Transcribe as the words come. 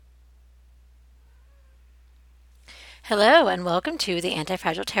Hello, and welcome to the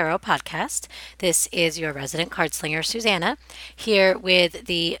Anti-Fragile Tarot podcast. This is your resident card slinger, Susanna, here with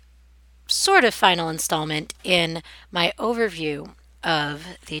the sort of final installment in my overview of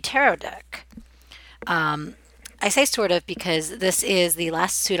the tarot deck. I say sort of because this is the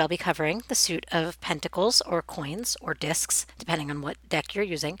last suit I'll be covering, the suit of pentacles or coins or discs, depending on what deck you're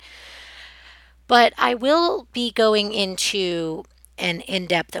using. But I will be going into an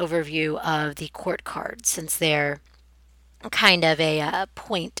in-depth overview of the court cards since they're kind of a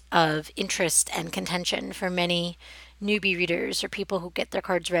point of interest and contention for many newbie readers or people who get their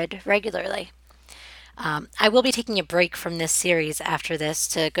cards read regularly. I will be taking a break from this series after this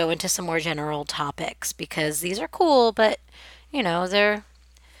to go into some more general topics because these are cool, but they're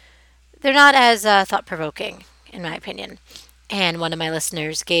not as thought provoking in my opinion. And one of my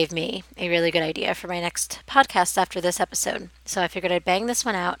listeners gave me a really good idea for my next podcast after this episode, so I figured I'd bang this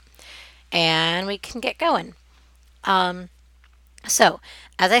one out and we can get going. So,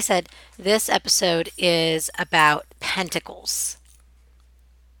 as I said, this episode is about pentacles.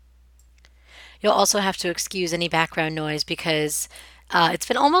 You'll also have to excuse any background noise because it's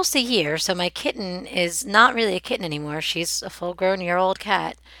been almost a year, so my kitten is not really a kitten anymore. She's a full-grown year-old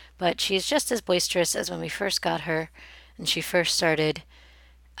cat, but she's just as boisterous as when we first got her and she first started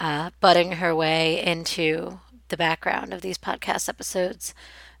butting her way into the background of these podcast episodes.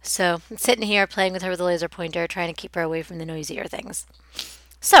 So I'm sitting here playing with her with a laser pointer, trying to keep her away from the noisier things.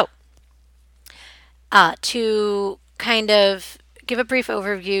 So, to kind of give a brief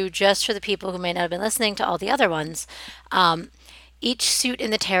overview just for the people who may not have been listening to all the other ones, each suit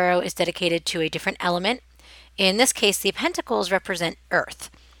in the tarot is dedicated to a different element. In this case, the pentacles represent earth.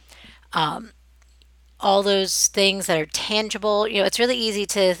 All those things that are tangible, it's really easy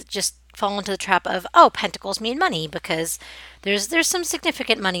to just fall into the trap of, oh, pentacles mean money because there's some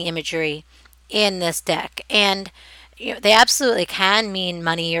significant money imagery in this deck. And they absolutely can mean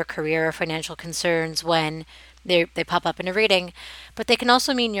money or career or financial concerns when they pop up in a reading, but they can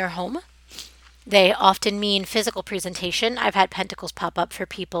also mean your home. They often mean physical presentation. I've had pentacles pop up for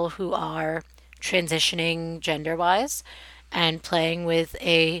people who are transitioning gender-wise and playing with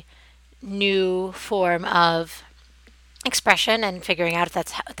a new form of expression and figuring out if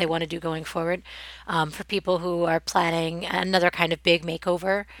that's what they want to do going forward. For people who are planning another kind of big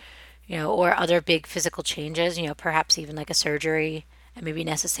makeover, or other big physical changes, perhaps even like a surgery and maybe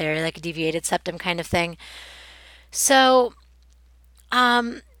necessary, like a deviated septum kind of thing. So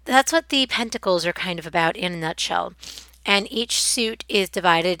that's what the pentacles are kind of about in a nutshell. And each suit is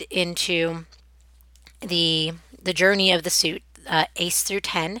divided into the journey of the suit, ace through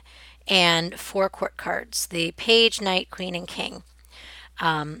 10, and 4 court cards, the page, knight, queen, and king.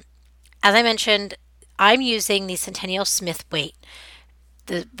 As I mentioned, I'm using the Centennial Smith weight.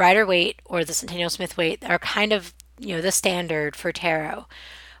 The Rider Waite or the Centennial Smith weight are kind of, the standard for tarot.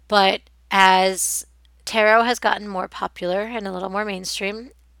 But as tarot has gotten more popular and a little more mainstream,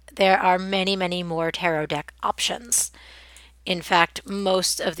 there are many, many more tarot deck options. In fact,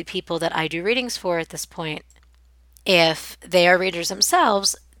 most of the people that I do readings for at this point, if they are readers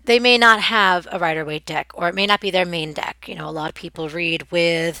themselves, they may not have a Rider Waite deck, or it may not be their main deck. A lot of people read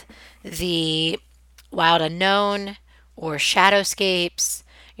with the Wild Unknown or Shadowscapes,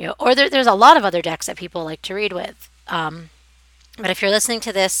 or there's a lot of other decks that people like to read with. But if you're listening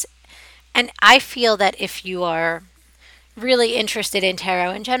to this, and I feel that if you are really interested in tarot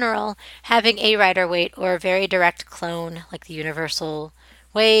in general, having a Rider Waite or a very direct clone like the Universal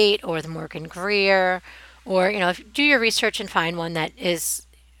Waite or the Morgan Greer, or if you do your research and find one that is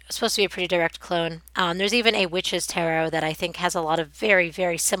supposed to be a pretty direct clone. There's even a Witch's Tarot that I think has a lot of very,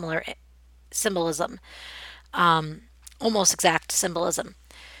 very similar symbolism, almost exact symbolism.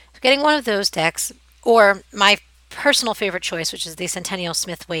 So getting one of those decks, or my personal favorite choice, which is the Centennial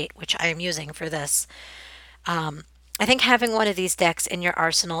Smith weight, which I am using for this. I think having one of these decks in your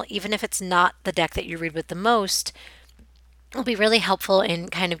arsenal, even if it's not the deck that you read with the most, will be really helpful in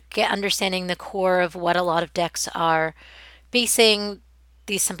kind of understanding the core of what a lot of decks are basing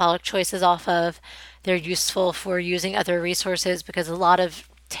these symbolic choices off of. They're useful for using other resources because a lot of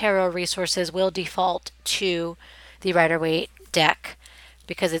tarot resources will default to the Rider Waite deck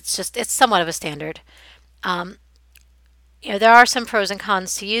because it's somewhat of a standard. There are some pros and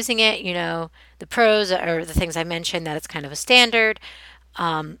cons to using it. The pros are the things I mentioned, that it's kind of a standard.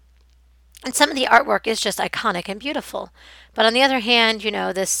 And some of the artwork is just iconic and beautiful. But on the other hand,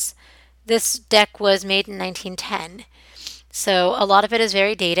 this deck was made in 1910. So a lot of it is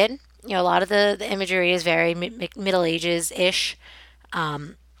very dated. A lot of the imagery is very Middle Ages-ish.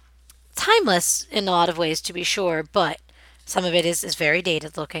 Timeless in a lot of ways, to be sure, but some of it is very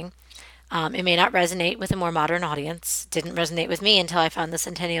dated looking. It may not resonate with a more modern audience. Didn't resonate with me until I found the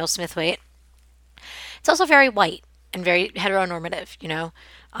Centennial Smith weight. It's also very white and very heteronormative, you know.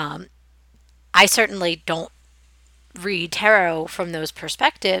 Um, I certainly don't read tarot from those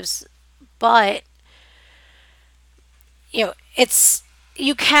perspectives, but it's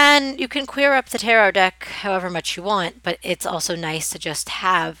you can queer up the tarot deck however much you want, but it's also nice to just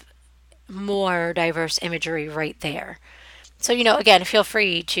have more diverse imagery right there. So, again, feel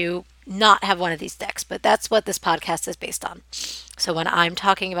free to not have one of these decks, but that's what this podcast is based on. So, when I'm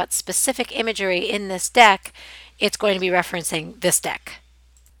talking about specific imagery in this deck, it's going to be referencing this deck.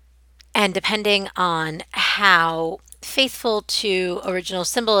 And depending on how faithful to original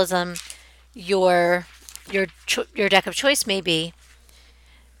symbolism your your deck of choice may be,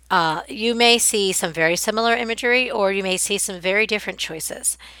 you may see some very similar imagery, or you may see some very different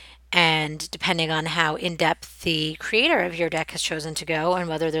choices. And depending on how in depth the creator of your deck has chosen to go, and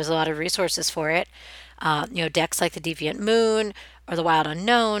whether there's a lot of resources for it, decks like the Deviant Moon or the Wild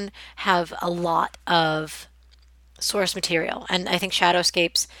Unknown have a lot of source material. And I think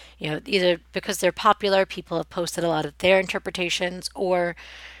Shadowscapes, either because they're popular, people have posted a lot of their interpretations, or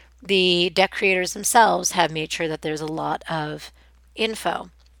the deck creators themselves have made sure that there's a lot of info.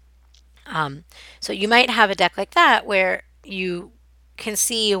 So you might have a deck like that where you can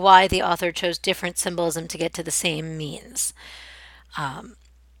see why the author chose different symbolism to get to the same means.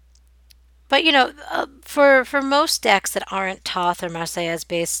 But for most decks that aren't Thoth or Marseillaise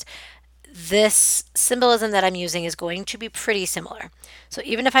based, this symbolism that I'm using is going to be pretty similar. So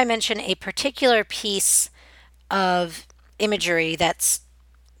even if I mention a particular piece of imagery that's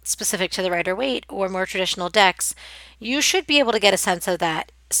specific to the Rider Waite or more traditional decks, you should be able to get a sense of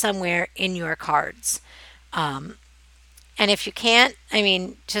that somewhere in your cards. And if you can't, I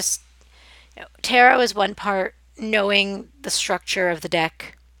mean, just tarot is one part, knowing the structure of the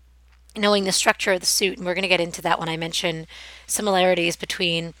deck, knowing the structure of the suit, and we're going to get into that when I mention similarities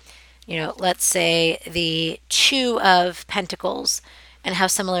between, let's say the Two of Pentacles and how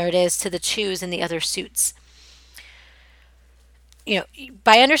similar it is to the twos in the other suits.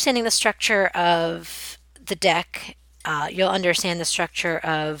 By understanding the structure of the deck, you'll understand the structure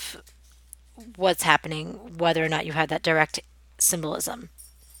of what's happening, whether or not you have that direct symbolism.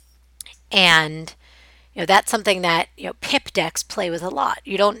 And that's something that pip decks play with a lot.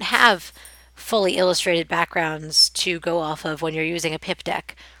 You don't have fully illustrated backgrounds to go off of when you're using a pip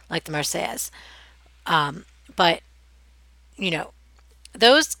deck like the Marseillaise. But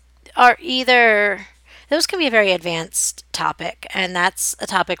those are either those can be a very advanced topic, and that's a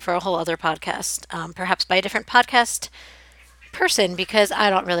topic for a whole other podcast, perhaps by a different podcast person, because I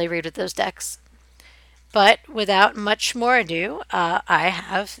don't really read with those decks. But without much more ado, I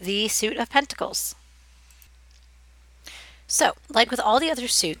have the Suit of Pentacles. So, like with all the other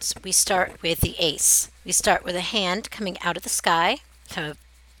suits, we start with the Ace. We start with a hand coming out of the sky, kind of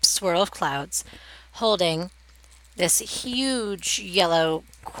swirl of clouds, holding this huge yellow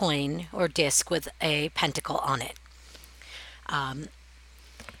coin or disc with a pentacle on it.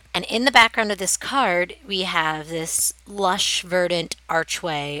 And in the background of this card, we have this lush, verdant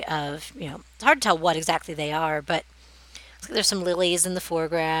archway of, it's hard to tell what exactly they are, but there's some lilies in the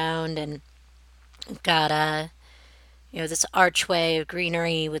foreground, and got this archway of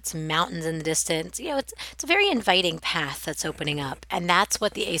greenery with some mountains in the distance. It's a very inviting path that's opening up, and that's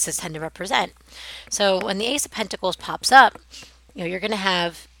what the aces tend to represent. So when the Ace of Pentacles pops up, you're going to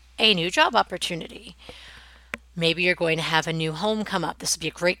have a new job opportunity. Maybe you're going to have a new home come up. This would be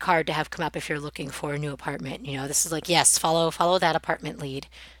a great card to have come up if you're looking for a new apartment. This is like, yes, follow that apartment lead.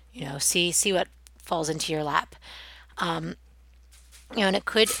 See what falls into your lap. And it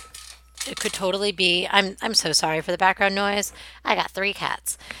could totally be. I'm so sorry for the background noise. I got 3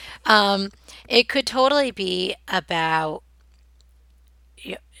 cats. It could totally be about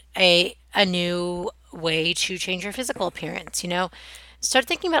a new way to change your physical appearance. Start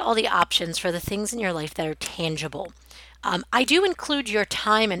thinking about all the options for the things in your life that are tangible. I do include your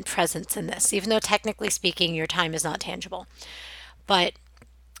time and presence in this, even though technically speaking, your time is not tangible. But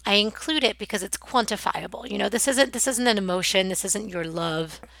I include it because it's quantifiable. This isn't an emotion. This isn't your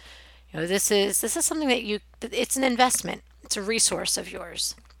love. This is something it's an investment. It's a resource of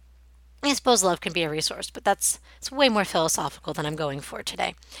yours. I suppose love can be a resource, but it's way more philosophical than I'm going for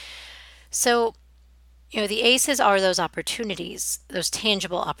today. So, the aces are those opportunities, those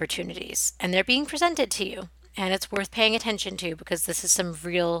tangible opportunities, and they're being presented to you. And it's worth paying attention to, because this is some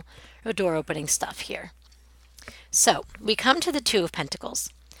real door opening stuff here. So we come to the Two of Pentacles,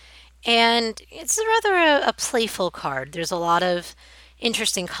 and it's rather a playful card. There's a lot of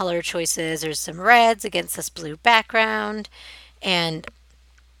interesting color choices. There's some reds against this blue background, and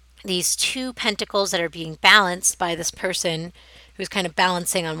these two pentacles that are being balanced by this person who's kind of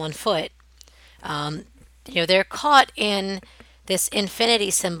balancing on one foot. They're caught in this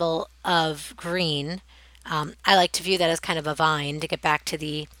infinity symbol of green. I like to view that as kind of a vine to get back to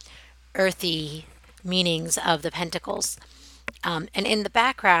the earthy meanings of the pentacles. And in the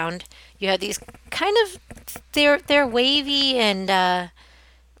background, you have these kind of they're wavy and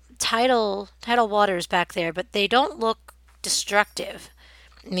tidal waters back there, but they don't look destructive.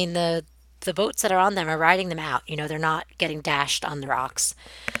 I mean, the boats that are on them are riding them out. They're not getting dashed on the rocks.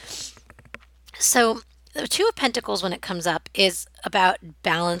 So the Two of Pentacles, when it comes up, is about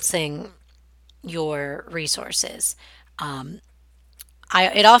balancing your resources.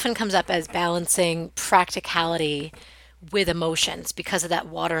 It often comes up as balancing practicality with emotions because of that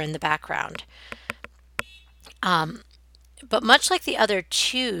water in the background. But much like the other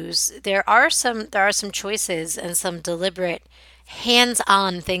twos, there are some choices and some deliberate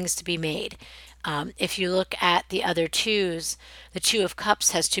hands-on things to be made. If you look at the other twos, the Two of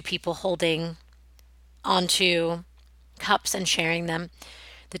Cups has two people holding onto cups and sharing them.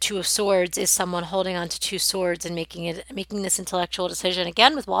 The Two of Swords is someone holding onto two swords and making this intellectual decision,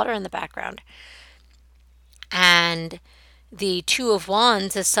 again with water in the background. And the Two of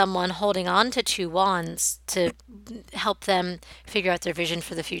Wands is someone holding on to two wands to help them figure out their vision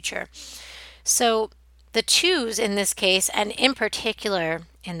for the future. So the twos in this case, and in particular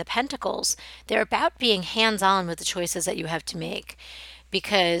in the Pentacles, they're about being hands-on with the choices that you have to make,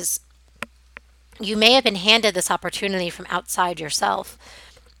 because you may have been handed this opportunity from outside yourself,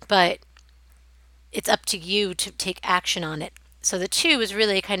 but it's up to you to take action on it. So the two is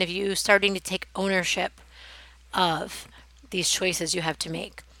really kind of you starting to take ownership of these choices you have to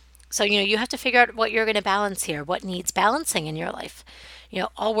make. So, you have to figure out what you're going to balance here, what needs balancing in your life.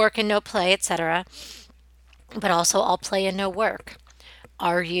 All work and no play, etc., but also all play and no work.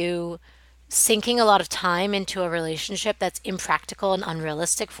 Are you sinking a lot of time into a relationship that's impractical and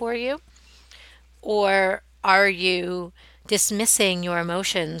unrealistic for you? Or are you dismissing your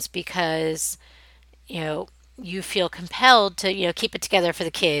emotions because, you feel compelled to, keep it together for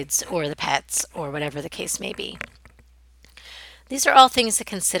the kids or the pets or whatever the case may be? These are all things to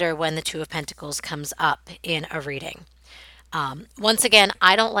consider when the Two of Pentacles comes up in a reading. Once again,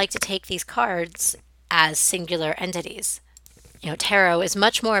 I don't like to take these cards as singular entities. Tarot is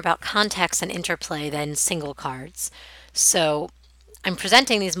much more about context and interplay than single cards. So I'm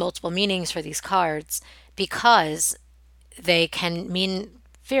presenting these multiple meanings for these cards because they can mean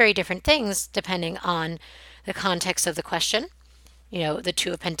very different things depending on the context of the question. The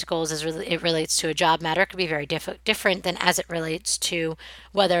Two of Pentacles it relates to a job matter. It could be very different than as it relates to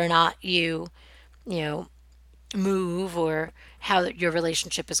whether or not you move or how your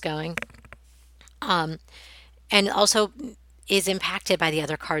relationship is going. And also is impacted by the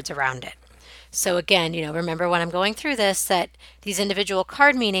other cards around it. So again, remember when I'm going through this that these individual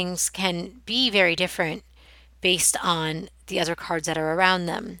card meanings can be very different based on the other cards that are around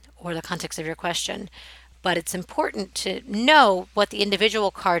them or the context of your question. But it's important to know what the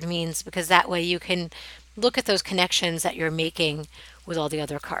individual card means, because that way you can look at those connections that you're making with all the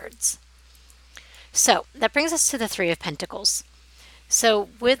other cards. So that brings us to the Three of Pentacles. So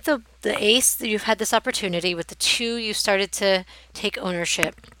with the Ace, you've had this opportunity. With the Two, you started to take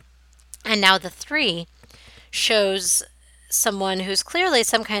ownership. And now the Three shows someone who's clearly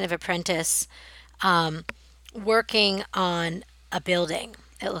some kind of apprentice working on a building.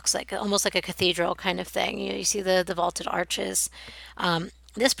 It looks like almost like a cathedral kind of thing. You see the vaulted arches.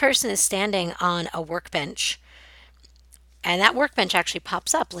 This person is standing on a workbench, and that workbench actually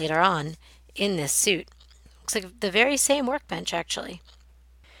pops up later on in this suit. Looks like the very same workbench, actually.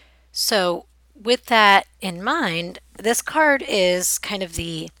 So with that in mind, this card is kind of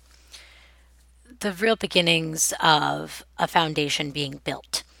the real beginnings of a foundation being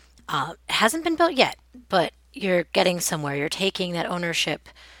built. It hasn't been built yet, but you're getting somewhere. You're taking that ownership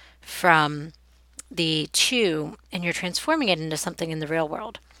from the Two and you're transforming it into something in the real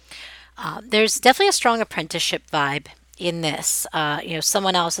world. There's definitely a strong apprenticeship vibe in this.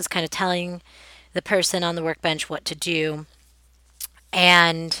 Someone else is kind of telling the person on the workbench what to do.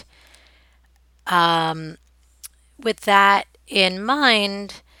 And with that in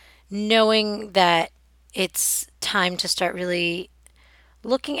mind, knowing that it's time to start really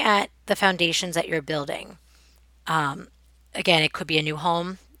looking at the foundations that you're building. Again, it could be a new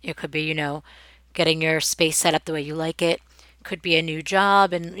home. It could be, getting your space set up the way you like it. Could be a new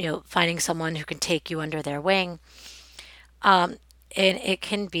job and, finding someone who can take you under their wing. And it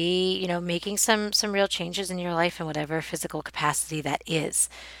can be, making some real changes in your life in whatever physical capacity that is.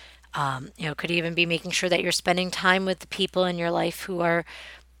 Could even be making sure that you're spending time with the people in your life who are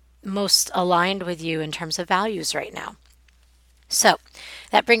most aligned with you in terms of values right now. So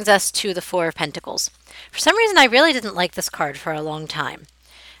that brings us to the Four of Pentacles. For some reason, I really didn't like this card for a long time.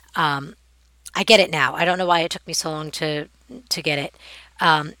 I get it now. I don't know why it took me so long to get it.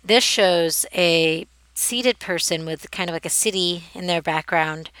 This shows a seated person with kind of like a city in their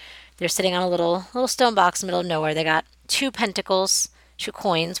background. They're sitting on a little stone box in the middle of nowhere. They got two pentacles, two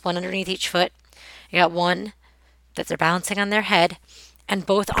coins, one underneath each foot. They got one that they're balancing on their head, and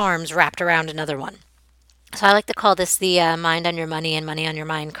both arms wrapped around another one. So I like to call this the mind on your money and money on your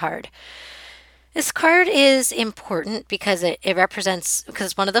mind card. This card is important because it represents, because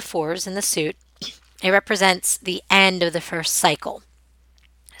it's one of the fours in the suit, it represents the end of the first cycle.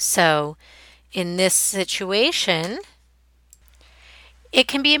 So in this situation, it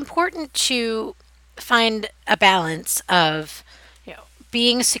can be important to find a balance of,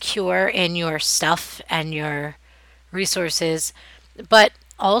 being secure in your stuff and your resources, but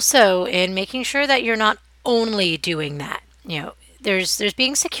also in making sure that you're not only doing that. There's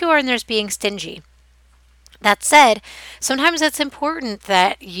being secure and there's being stingy. That said, sometimes it's important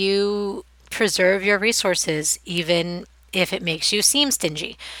that you preserve your resources, even if it makes you seem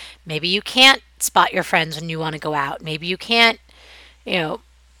stingy. Maybe you can't spot your friends when you want to go out. Maybe you can't, you know,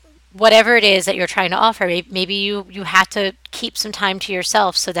 whatever it is that you're trying to offer. Maybe you have to keep some time to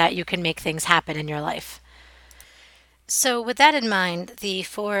yourself so that you can make things happen in your life. So with that in mind, the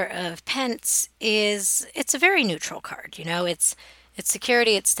Four of Pence it's a very neutral card. It's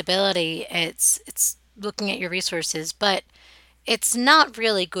security, it's stability, it's looking at your resources, but it's not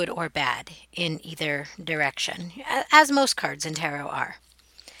really good or bad in either direction, as most cards in tarot are.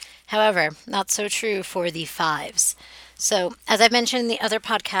 However, not so true for the fives. So, as I've mentioned in the other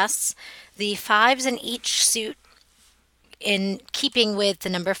podcasts, the fives in each suit, in keeping with the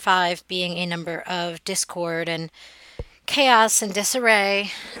number five being a number of discord and chaos and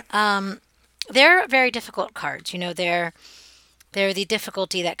disarray, they're very difficult cards. They're the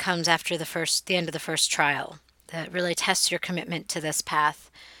difficulty that comes after the end of the first trial that really tests your commitment to this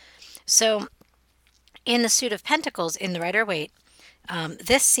path. So, in the suit of Pentacles in the Rider-Waite,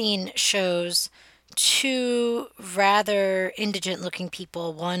 this scene shows two rather indigent-looking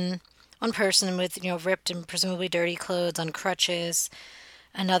people. One person with ripped and presumably dirty clothes on crutches.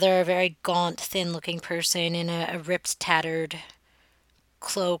 Another very gaunt, thin-looking person in a ripped, tattered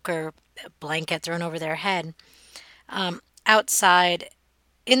cloak or blanket thrown over their head. Outside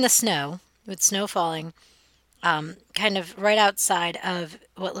in the snow, with snow falling, kind of right outside of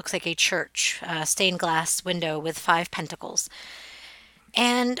what looks like a church, stained glass window with five pentacles.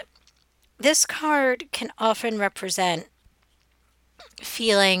 And this card can often represent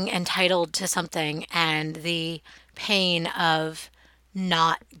feeling entitled to something and the pain of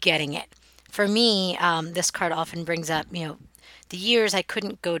not getting it. For me, this card often brings up, the years I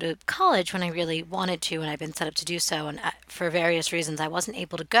couldn't go to college when I really wanted to, and I've been set up to do so, and for various reasons I wasn't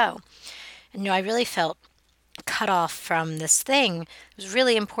able to go. And I really felt cut off from this thing. It was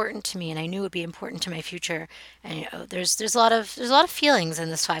really important to me, and I knew it would be important to my future. And there's a lot of feelings in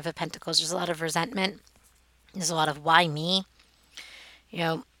this Five of Pentacles. There's a lot of resentment. There's a lot of why me.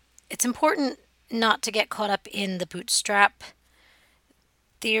 It's important not to get caught up in the bootstrap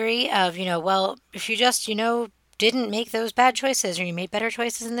theory of, well, if you just, didn't make those bad choices or you made better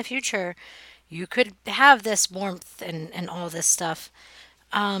choices in the future, you could have this warmth and all this stuff.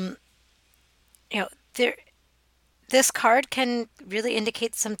 This card can really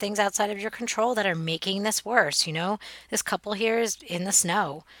indicate some things outside of your control that are making this worse. This couple here is in the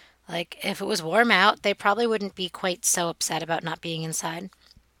snow. Like, if it was warm out, they probably wouldn't be quite so upset about not being inside.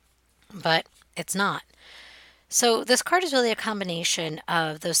 But it's not. So this card is really a combination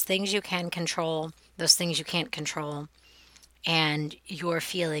of those things you can control, those things you can't control, and your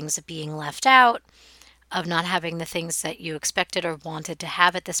feelings of being left out, of not having the things that you expected or wanted to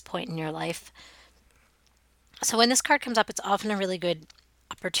have at this point in your life. So when this card comes up, it's often a really good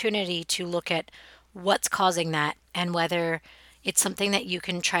opportunity to look at what's causing that and whether it's something that you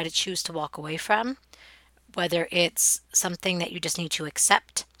can try to choose to walk away from, whether it's something that you just need to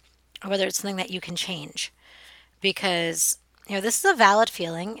accept, or whether it's something that you can change. Because, this is a valid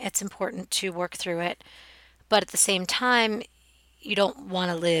feeling. It's important to work through it. But at the same time, you don't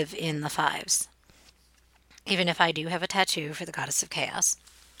want to live in the fives. Even if I do have a tattoo for the Goddess of Chaos.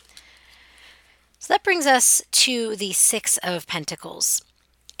 So that brings us to the Six of Pentacles.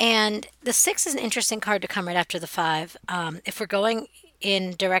 And the six is an interesting card to come right after the five. If we're going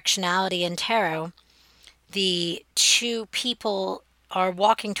in directionality in tarot, the two people are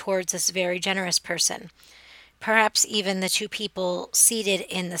walking towards this very generous person. Perhaps even the two people seated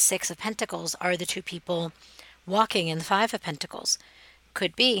in the Six of Pentacles are the two people walking in the Five of Pentacles.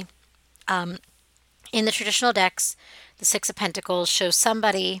 could be. In the traditional decks, the Six of Pentacles shows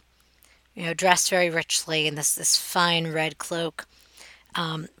somebody, dressed very richly in this fine red cloak,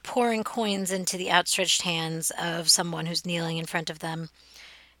 pouring coins into the outstretched hands of someone who's kneeling in front of them.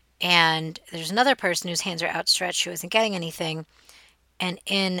 And there's another person whose hands are outstretched who isn't getting anything. And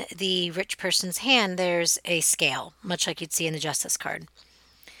in the rich person's hand, there's a scale, much like you'd see in the Justice card.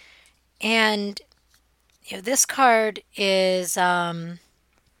 And this card is very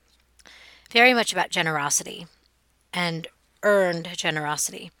much about generosity and earned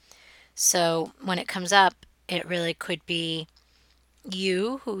generosity. So when it comes up, it really could be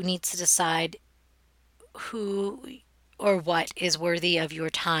you who needs to decide who or what is worthy of your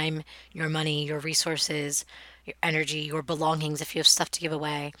time, your money, your resources, your energy, your belongings if you have stuff to give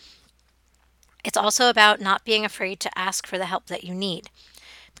away. It's also about not being afraid to ask for the help that you need.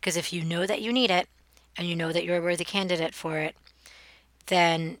 Because if you know that you need it and you know that you're a worthy candidate for it,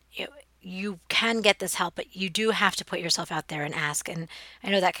 then you can get this help, but you do have to put yourself out there and ask. And I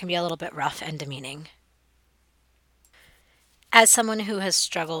know that can be a little bit rough and demeaning. As someone who has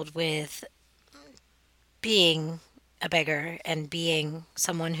struggled with being a beggar and being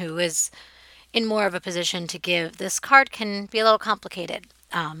someone who is in more of a position to give, this card can be a little complicated.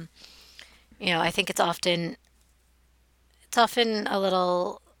 I think it's often a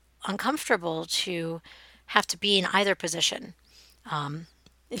little uncomfortable to have to be in either position.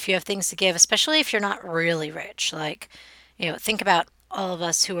 If you have things to give, especially if you're not really rich, like, think about all of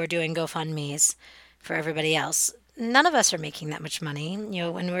us who are doing GoFundMe's for everybody else. None of us are making that much money,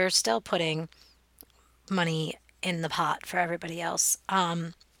 and we're still putting money in the pot for everybody else.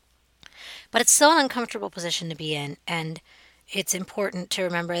 But it's still an uncomfortable position to be in, and it's important to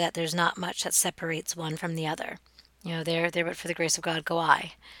remember that there's not much that separates one from the other. There, but for the grace of God go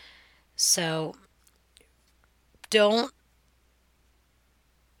I. So don't,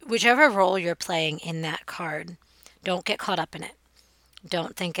 whichever role you're playing in that card, don't get caught up in it.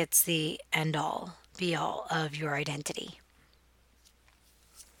 Don't think it's the end all, be all of your identity.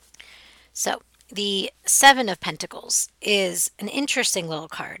 So the Seven of Pentacles is an interesting little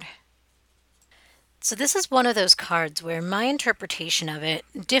card. So this is one of those cards where my interpretation of it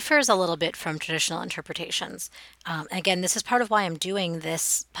differs a little bit from traditional interpretations. Again, this is part of why I'm doing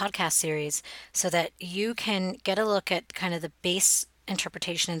this podcast series, so that you can get a look at kind of the base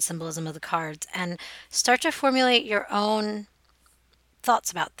interpretation and symbolism of the cards and start to formulate your own thoughts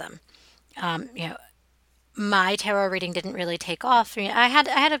about them. My tarot reading didn't really take off. I had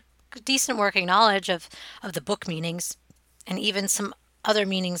a decent working knowledge of the book meanings and even some other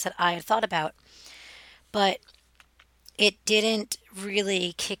meanings that I had thought about, but it didn't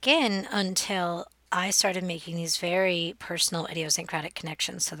really kick in until I started making these very personal idiosyncratic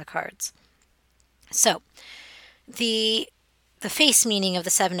connections to the cards. So the face meaning of the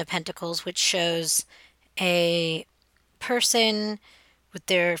Seven of Pentacles, which shows a person with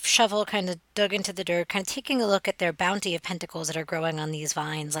their shovel kind of dug into the dirt, kind of taking a look at their bounty of pentacles that are growing on these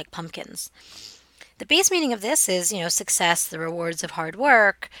vines like pumpkins. The base meaning of this is, success, the rewards of hard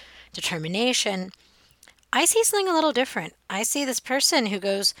work, determination. I see something a little different. I see this person who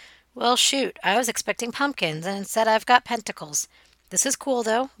goes, well, shoot, I was expecting pumpkins and instead I've got pentacles. This is cool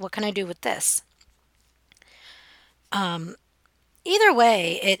though. What can I do with this? Either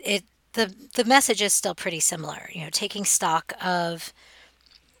way, the message is still pretty similar. Taking stock of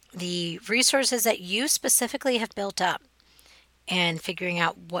the resources that you specifically have built up and figuring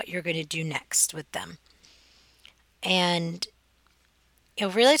out what you're going to do next with them. And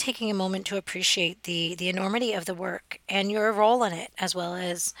really taking a moment to appreciate the enormity of the work and your role in it, as well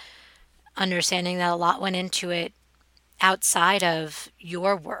as understanding that a lot went into it outside of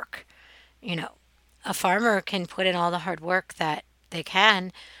your work. A farmer can put in all the hard work that they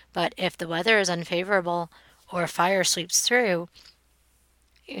can, but if the weather is unfavorable or a fire sweeps through,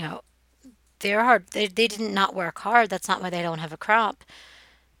 they're hard. They did not work hard. That's not why they don't have a crop.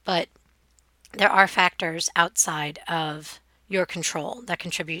 But there are factors outside of your control that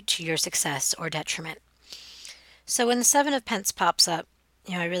contribute to your success or detriment. So when the Seven of Pence pops up,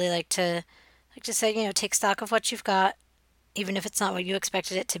 I really like to say, take stock of what you've got, even if it's not what you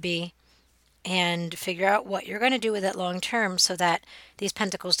expected it to be, and figure out what you're going to do with it long term so that these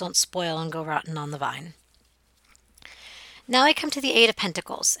pentacles don't spoil and go rotten on the vine. Now I come to the Eight of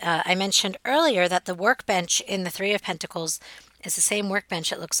Pentacles. I mentioned earlier that the workbench in the Three of Pentacles is the same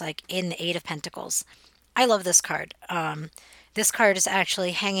workbench it looks like in the Eight of Pentacles. I love this card. This card is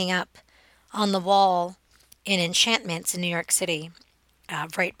actually hanging up on the wall in Enchantments in New York City,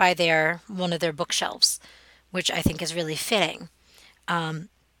 right by one of their bookshelves, which I think is really fitting.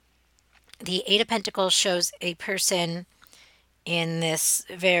 The Eight of Pentacles shows a person in this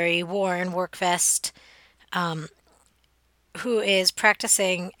very worn work vest, who is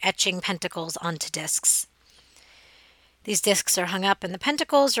practicing etching pentacles onto discs. These discs are hung up, and the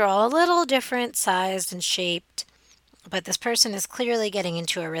pentacles are all a little different sized and shaped, but this person is clearly getting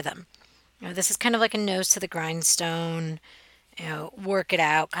into a rhythm. This is kind of like a nose to the grindstone, work it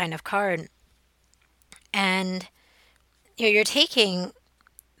out kind of card. And you're taking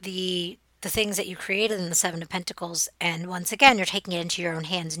the things that you created in the Seven of Pentacles, and once again, you're taking it into your own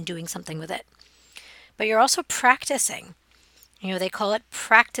hands and doing something with it. But you're also practicing. They call it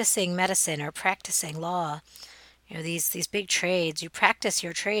practicing medicine or practicing law. These big trades. You practice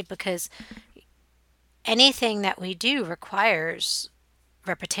your trade because anything that we do requires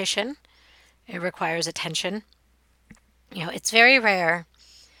repetition. It requires attention. It's very rare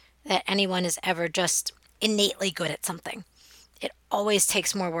that anyone is ever just innately good at something. It always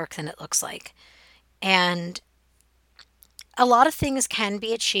takes more work than it looks like. And a lot of things can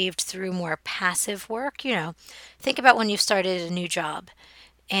be achieved through more passive work. Think about when you started a new job,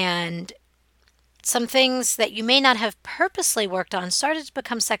 and some things that you may not have purposely worked on started to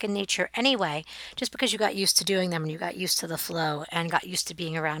become second nature anyway, just because you got used to doing them and you got used to the flow and got used to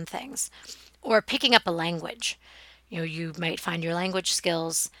being around things. Or picking up a language. You might find your language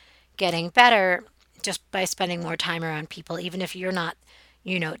skills getting better just by spending more time around people, even if you're not,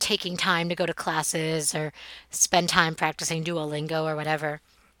 taking time to go to classes or spend time practicing Duolingo or whatever.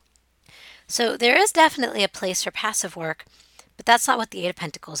 So there is definitely a place for passive work, but that's not what the Eight of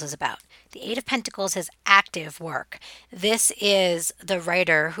Pentacles is about. The Eight of Pentacles is active work. This is the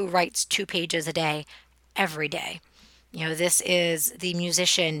writer who writes 2 pages a day, every day. This is the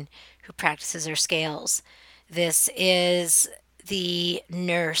musician who practices their scales. This is the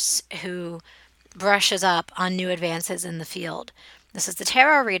nurse who brushes up on new advances in the field. This is the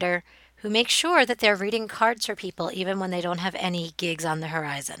tarot reader who makes sure that they're reading cards for people even when they don't have any gigs on the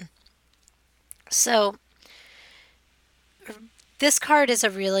horizon. So, this card is a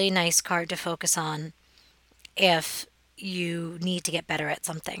really nice card to focus on if you need to get better at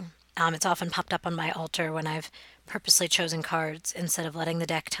something. It's often popped up on my altar when I've purposely chosen cards instead of letting the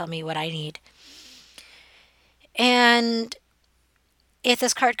deck tell me what I need. And if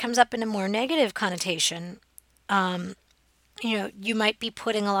this card comes up in a more negative connotation, you might be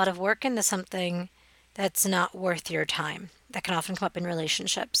putting a lot of work into something that's not worth your time. That can often come up in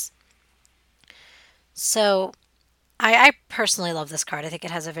relationships. So I personally love this card. I think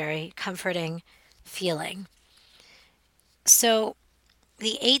it has a very comforting feeling. So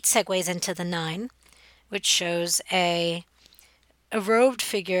the 8 segues into the 9, which shows a robed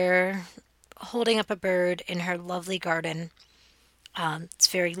figure holding up a bird in her lovely garden. It's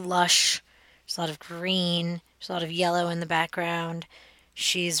very lush. There's a lot of green. There's a lot of yellow in the background.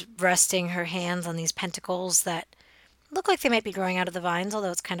 She's resting her hands on these pentacles that look like they might be growing out of the vines,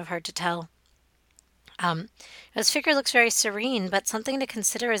 although it's kind of hard to tell. This figure looks very serene, but something to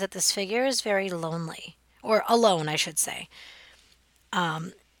consider is that this figure is very lonely, or alone, I should say.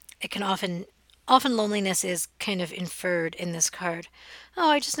 It can often loneliness is kind of inferred in this card. Oh,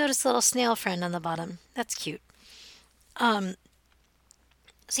 I just noticed a little snail friend on the bottom. That's cute. So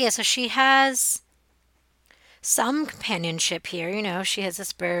she has some companionship here. She has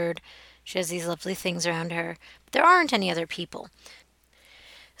this bird. She has these lovely things around her. But there aren't any other people.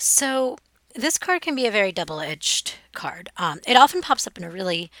 So this card can be a very double-edged card. It often pops up in a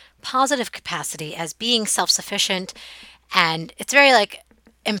really positive capacity as being self-sufficient, and it's very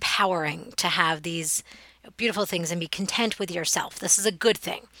empowering to have these beautiful things and be content with yourself. This is a good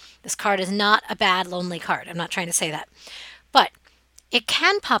thing. This card is not a bad, lonely card. I'm not trying to say that. But it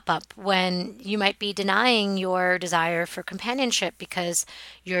can pop up when you might be denying your desire for companionship because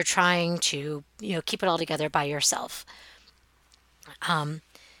you're trying to, keep it all together by yourself.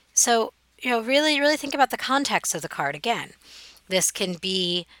 So, really, really think about the context of the card again. This can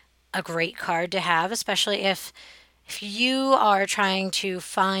be a great card to have, especially if you are trying to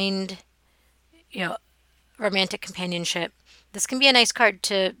find, romantic companionship. This can be a nice card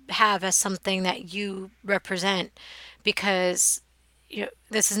to have as something that you represent because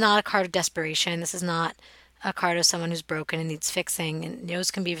this is not a card of desperation. This is not a card of someone who's broken and needs fixing. And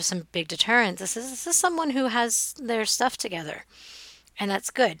those can be some big deterrents. This is someone who has their stuff together, and that's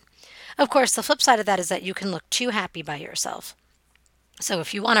good. Of course, the flip side of that is that you can look too happy by yourself. So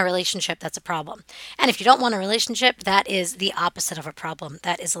if you want a relationship, that's a problem. And if you don't want a relationship, that is the opposite of a problem.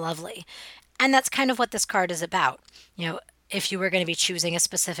 That is lovely. And that's kind of what this card is about. If you were going to be choosing a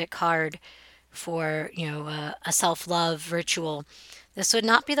specific card for, a self-love ritual, this would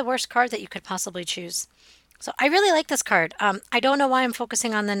not be the worst card that you could possibly choose. So I really like this card. I don't know why I'm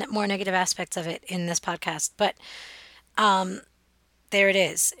focusing on the more negative aspects of it in this podcast, but there it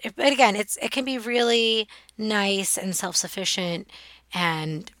is. But again, it can be really nice and self-sufficient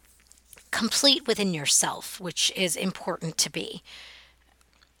and complete within yourself, which is important to be.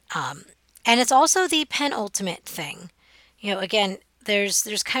 And it's also the penultimate thing. Again,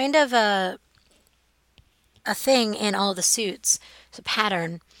 there's kind of a thing in all the suits, it's a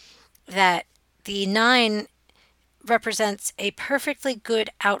pattern that the 9 represents a perfectly good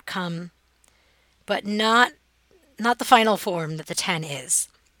outcome, but not the final form that the 10 is.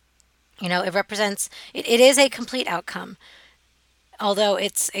 It represents it is a complete outcome, although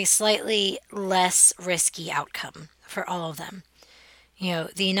it's a slightly less risky outcome for all of them.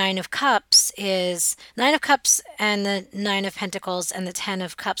 The Nine of Cups and the Nine of Pentacles and the Ten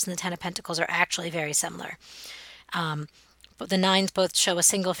of Cups and the Ten of Pentacles are actually very similar. But the nines both show a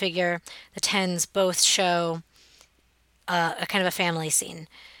single figure. The tens both show a kind of a family scene.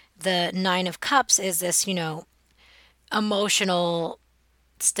 The Nine of Cups is this, emotional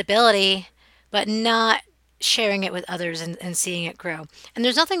stability, but not sharing it with others and seeing it grow. And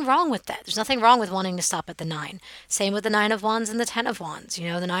there's nothing wrong with that. There's nothing wrong with wanting to stop at the 9. Same with the 9 of Wands and the 10 of Wands.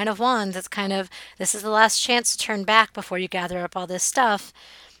 The 9 of Wands, it's kind of, this is the last chance to turn back before you gather up all this stuff.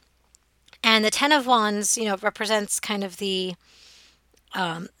 And the 10 of Wands, represents kind of the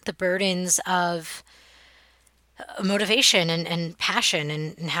burdens of motivation and passion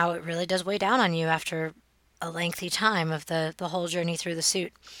and how it really does weigh down on you after a lengthy time of the whole journey through the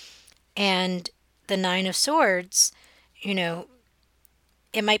suit. And the 9 of Swords,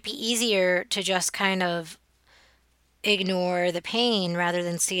 it might be easier to just kind of ignore the pain rather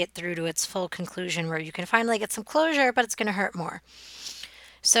than see it through to its full conclusion where you can finally get some closure, but it's going to hurt more.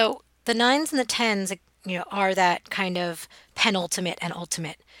 So the 9s and the 10s, are that kind of penultimate and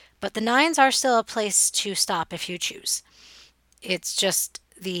ultimate. But the 9s are still a place to stop if you choose. It's just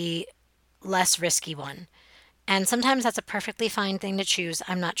the less risky one. And sometimes that's a perfectly fine thing to choose.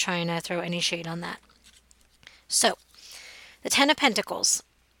 I'm not trying to throw any shade on that. So, the Ten of Pentacles.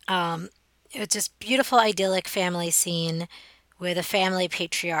 It's this beautiful, idyllic family scene with a family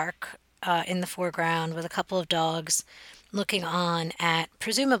patriarch in the foreground with a couple of dogs looking on at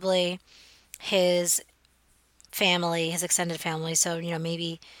presumably his family, his extended family. So,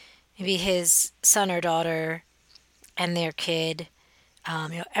 maybe his son or daughter and their kid.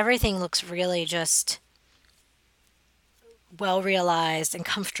 Everything looks really just well realized and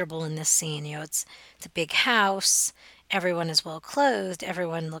comfortable in this scene. It's a big house. Everyone is well clothed.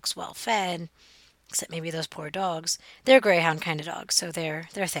 Everyone looks well fed, except maybe those poor dogs. They're greyhound kind of dogs, so they're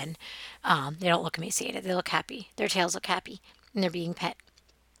thin. They don't look emaciated. They look happy. Their tails look happy, and they're being pet.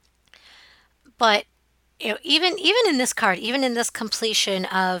 But even in this card, even in this completion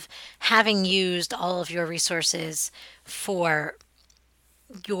of having used all of your resources for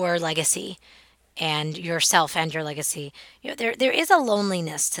your legacy and yourself and your legacy, there is a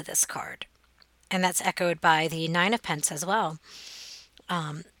loneliness to this card, and that's echoed by the Nine of Pence as well.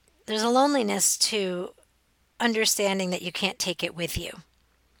 There's a loneliness to understanding that you can't take it with you,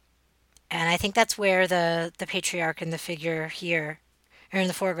 and I think that's where the patriarch and the figure here, or in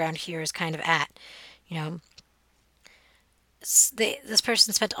the foreground here, is kind of at. You know, this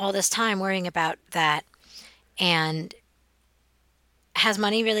person spent all this time worrying about that, and has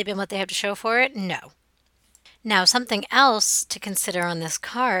money really been what they have to show for it? No. Now, something else to consider on this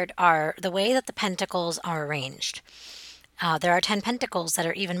card are the way that the pentacles are arranged. There are 10 pentacles that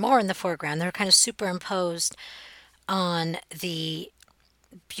are even more in the foreground. They're kind of superimposed on the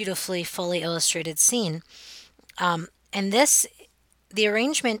beautifully fully illustrated scene. And the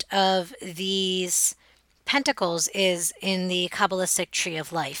arrangement of these pentacles is in the Kabbalistic tree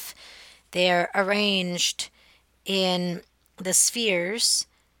of life. They're arranged in the spheres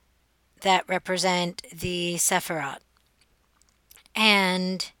that represent the Sephirot.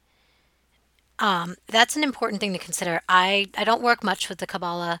 And that's an important thing to consider. I don't work much with the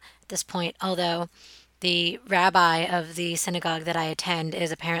Kabbalah at this point, although the rabbi of the synagogue that I attend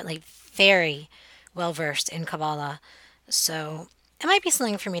is apparently very well versed in Kabbalah. So it might be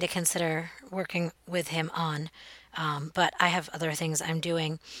something for me to consider working with him on. But I have other things I'm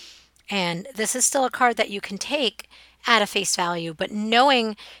doing. And this is still a card that you can take at a face value, but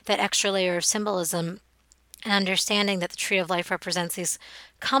knowing that extra layer of symbolism and understanding that the tree of life represents these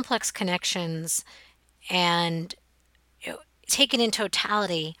complex connections and taken in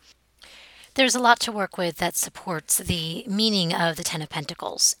totality, there's a lot to work with that supports the meaning of the Ten of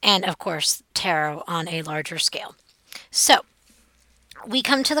Pentacles and, of course, tarot on a larger scale. So, we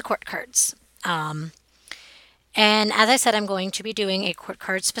come to the court cards. And as I said, I'm going to be doing a court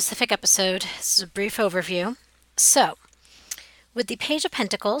card specific episode. This is a brief overview. So, with the Page of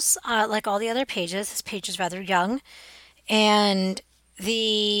Pentacles, like all the other pages, this page is rather young, and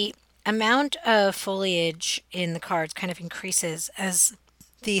the amount of foliage in the cards kind of increases as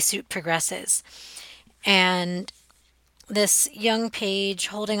the suit progresses. And this young page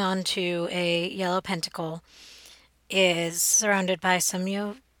holding on to a yellow pentacle is surrounded by some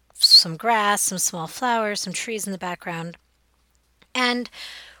grass, some small flowers, some trees in the background. And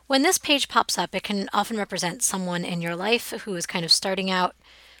when this page pops up, it can often represent someone in your life who is kind of starting out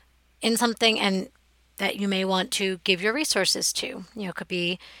in something and that you may want to give your resources to. It could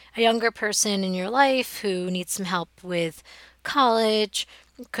be a younger person in your life who needs some help with college.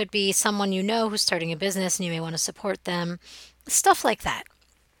 It could be someone you know who's starting a business and you may want to support them. Stuff like that.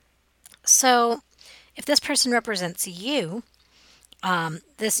 So, if this person represents you,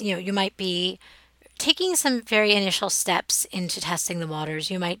 you might be taking some very initial steps into testing the waters.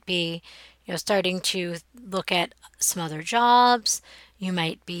 You might be, starting to look at some other jobs. You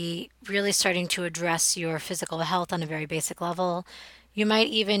might be really starting to address your physical health on a very basic level. You might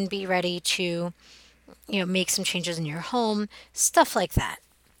even be ready to, make some changes in your home, stuff like that.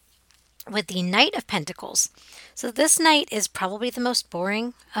 With the Knight of Pentacles. So this knight is probably the most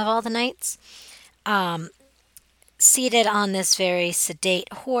boring of all the knights. Seated on this very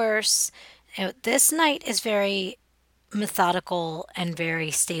sedate horse. This knight is very methodical and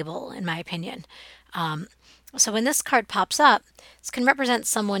very stable, in my opinion. So when this card pops up, this can represent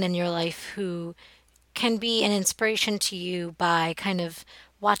someone in your life who can be an inspiration to you by kind of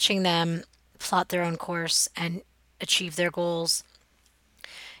watching them plot their own course and achieve their goals.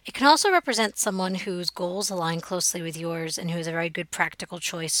 It can also represent someone whose goals align closely with yours and who is a very good practical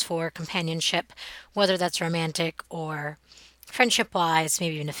choice for companionship, whether that's romantic or friendship wise,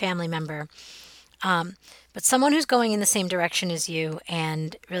 maybe even a family member. But someone who's going in the same direction as you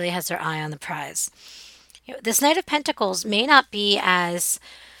and really has their eye on the prize. This Knight of Pentacles may not be as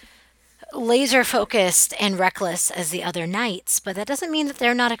laser focused and reckless as the other knights, but that doesn't mean that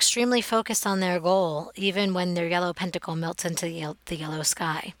they're not extremely focused on their goal, even when their yellow pentacle melts into the yellow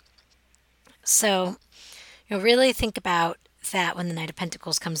sky. So, really think about that when the Knight of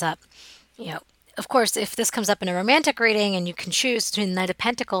Pentacles comes up. Of course, if this comes up in a romantic reading and you can choose between the Knight of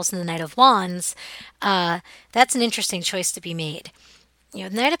Pentacles and the Knight of Wands, that's an interesting choice to be made. The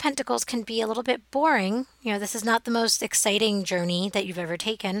Knight of Pentacles can be a little bit boring. This is not the most exciting journey that you've ever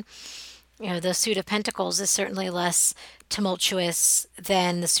taken. The suit of Pentacles is certainly less tumultuous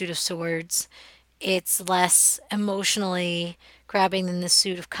than the suit of Swords. It's less emotionally grabbing than the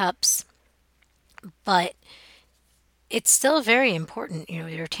suit of Cups. But it's still very important.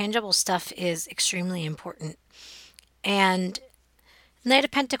 Your tangible stuff is extremely important. And Knight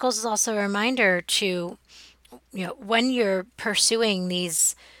of Pentacles is also a reminder to, when you're pursuing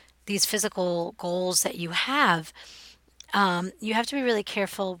these physical goals that you have to be really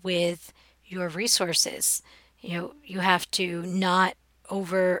careful with your resources. You have to not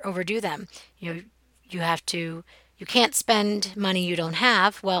overdo them. You can't spend money you don't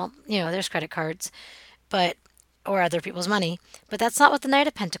have. Well, there's credit cards, but or other people's money, but that's not what the Knight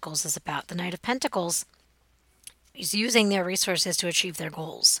of Pentacles is about. The Knight of Pentacles is using their resources to achieve their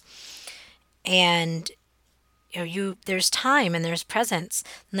goals. And there's time and there's presence.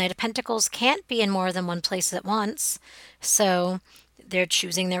 The Knight of Pentacles can't be in more than one place at once. So they're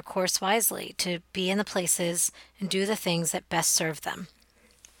choosing their course wisely to be in the places and do the things that best serve them.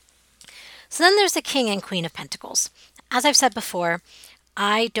 So then there's the King and Queen of Pentacles. As I've said before,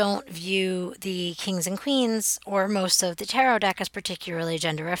 I don't view the Kings and Queens or most of the tarot deck as particularly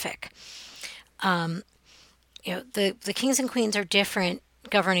genderific. The Kings and Queens are different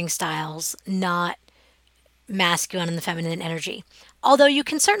governing styles, not masculine and the feminine energy. Although you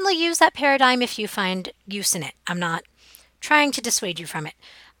can certainly use that paradigm if you find use in it. I'm not trying to dissuade you from it.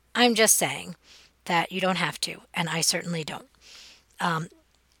 I'm just saying that you don't have to, and I certainly don't.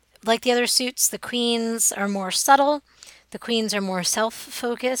 Like the other suits, the queens are more subtle. The queens are more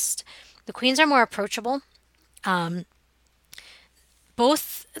self-focused. The queens are more approachable.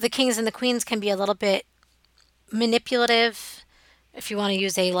 Both the kings and the queens can be a little bit manipulative. If you want to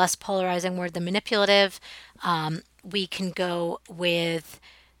use a less polarizing word than manipulative, we can go with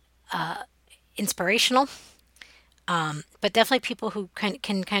inspirational. But definitely people who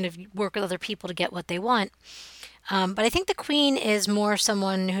can kind of work with other people to get what they want. But I think the queen is more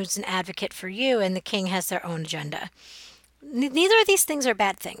someone who's an advocate for you, and the king has their own agenda. Neither of these things are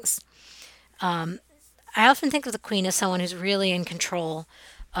bad things. I often think of the queen as someone who's really in control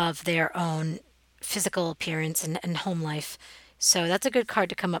of their own physical appearance and home life. So that's a good card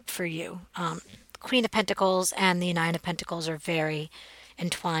to come up for you. Queen of Pentacles and the Nine of Pentacles are very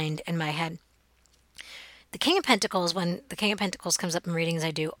entwined in my head. The King of Pentacles, when the King of Pentacles comes up in readings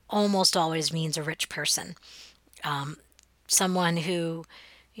I do, almost always means a rich person. someone who,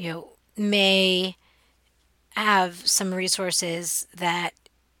 may have some resources that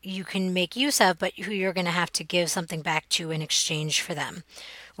you can make use of, but who you're going to have to give something back to in exchange for them.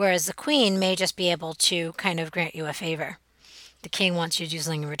 Whereas the queen may just be able to kind of grant you a favor. The king wants you to do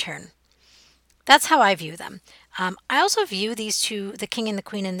something in return. That's how I view them. I also view these two, the king and the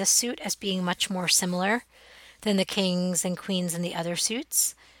queen in this suit, as being much more similar than the kings and queens in the other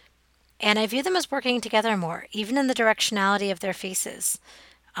suits. And I view them as working together more, even in the directionality of their faces.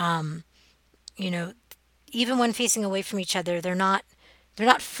 You know, even when facing away from each other, they're not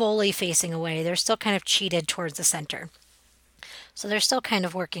fully facing away. They're still kind of cheated towards the center. So they're still kind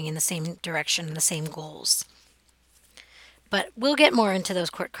of working in the same direction, the same goals. But we'll get more into those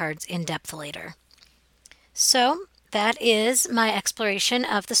court cards in depth later. So that is my exploration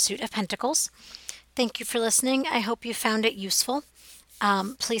of the Suit of Pentacles. Thank you for listening. I hope you found it useful.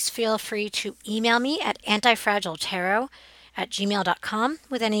 Please feel free to email me at antifragiletarot@gmail.com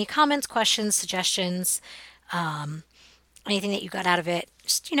with any comments, questions, suggestions, anything that you got out of it.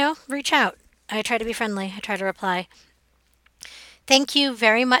 Just, reach out. I try to be friendly. I try to reply. Thank you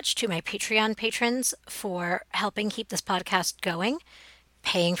very much to my Patreon patrons for helping keep this podcast going,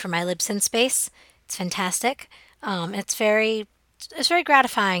 paying for my Libsyn space. It's fantastic. It's very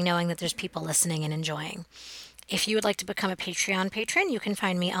gratifying knowing that there's people listening and enjoying. If you would like to become a Patreon patron, you can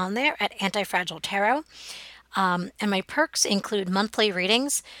find me on there at Antifragile Tarot. And my perks include monthly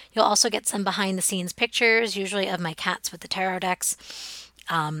readings. You'll also get some behind the scenes pictures, usually of my cats with the tarot decks.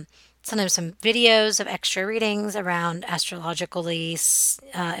 Sometimes some videos of extra readings around astrologically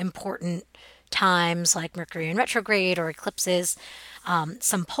important times like Mercury in retrograde or eclipses.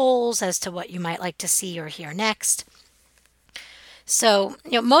 Some polls as to what you might like to see or hear next. So,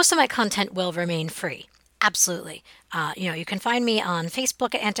 most of my content will remain free. Absolutely. You can find me on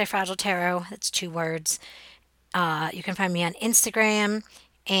Facebook at Antifragile Tarot. That's 2 words. You can find me on Instagram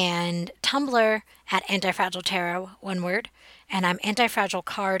and Tumblr at Antifragile Tarot, 1 word. And I'm Antifragile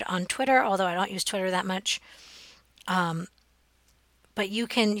Card on Twitter, although I don't use Twitter that much. But you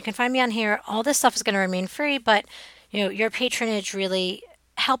can find me on here. All this stuff is going to remain free, but your patronage really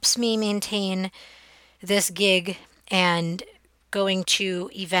helps me maintain this gig and going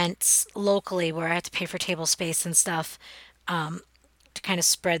to events locally where I have to pay for table space and stuff to kind of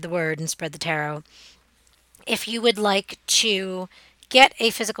spread the word and spread the tarot. If you would like to get a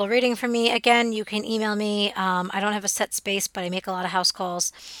physical reading from me, again, you can email me. I don't have a set space, but I make a lot of house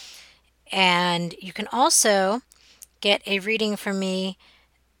calls. And you can also get a reading from me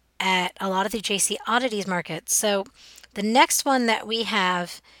at a lot of the JC Oddities markets. So the next one that we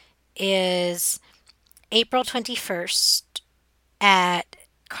have is April 21st at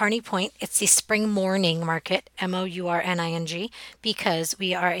Carney Point. It's the Spring Morning Market, MOURNING, because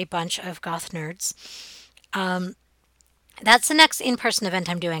we are a bunch of goth nerds. That's the next in-person event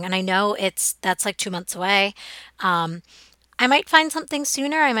I'm doing, and I know that's like 2 months away. I might find something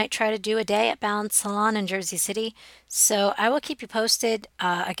sooner. I might try to do a day at Balance Salon in Jersey City. So I will keep you posted.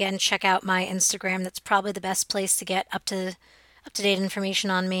 Again, check out my Instagram. That's probably the best place to get up to date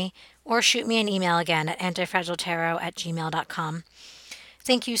information on me. Or shoot me an email again at antifragiletarot@gmail.com.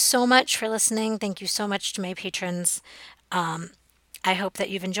 Thank you so much for listening. Thank you so much to my patrons. I hope that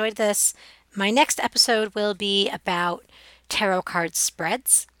you've enjoyed this. My next episode will be about tarot card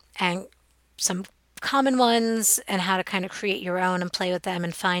spreads and some common ones and how to kind of create your own and play with them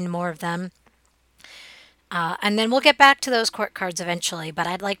and find more of them. And then we'll get back to those court cards eventually, but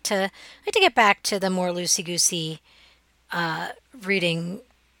I'd like to get back to the more loosey-goosey reading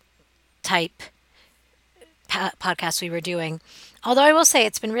type podcast we were doing. Although I will say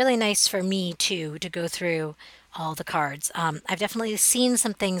it's been really nice for me too to go through all the cards. I've definitely seen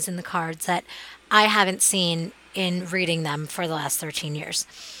some things in the cards that I haven't seen in reading them for the last 13 years.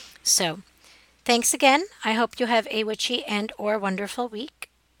 So thanks again. I hope you have a witchy and or wonderful week,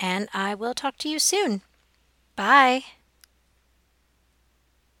 and I will talk to you soon. Bye.